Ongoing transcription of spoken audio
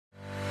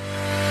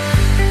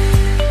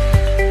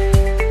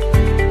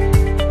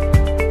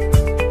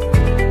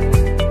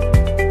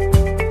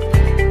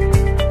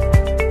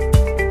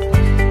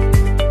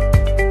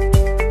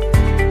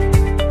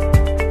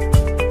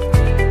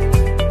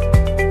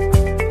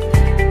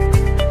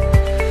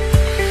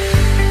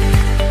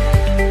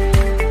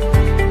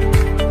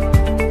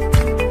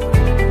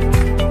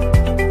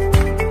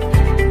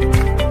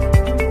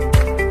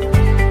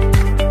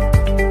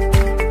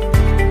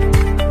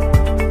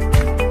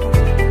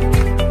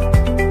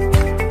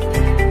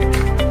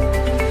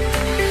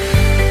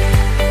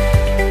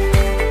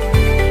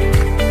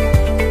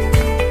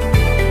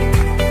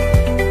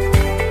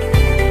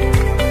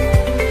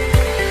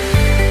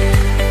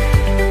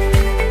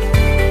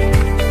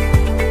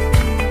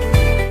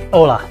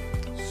Hola,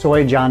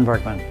 soy John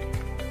Bergmann.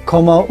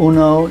 Como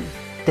uno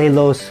de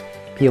los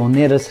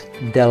pioneros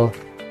del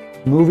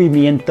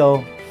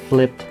movimiento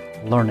Flipped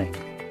Learning,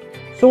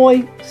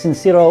 soy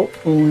sincero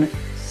un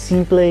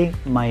simple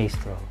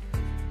maestro.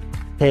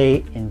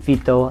 Te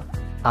invito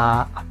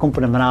a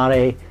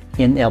acompañarme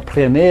en el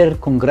primer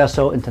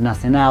Congreso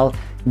Internacional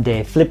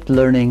de Flipped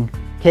Learning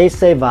que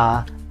se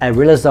va a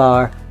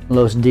realizar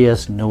los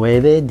días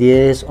 9,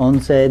 10,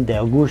 11 de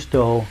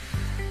agosto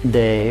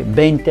de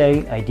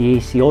 20 a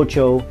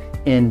 18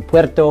 en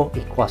Puerto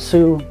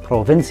Iguazú,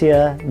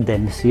 provincia de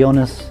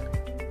Misiones,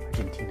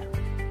 Argentina.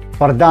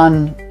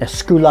 Podrán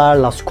escuchar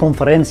las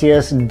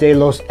conferencias de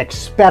los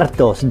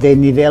expertos de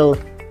nivel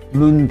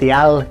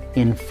mundial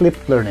en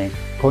Flipped Learning,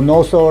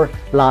 conocer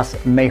las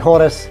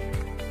mejores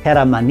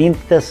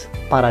herramientas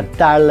para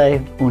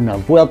darle una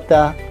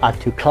vuelta a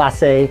tu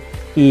clase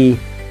y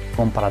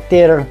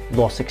compartir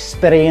las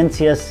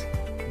experiencias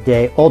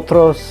de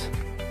otros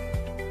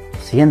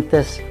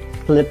docentes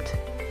Flipped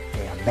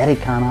de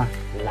Americana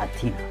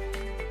Latina.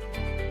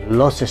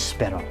 Los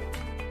espero.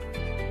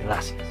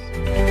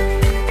 Gracias.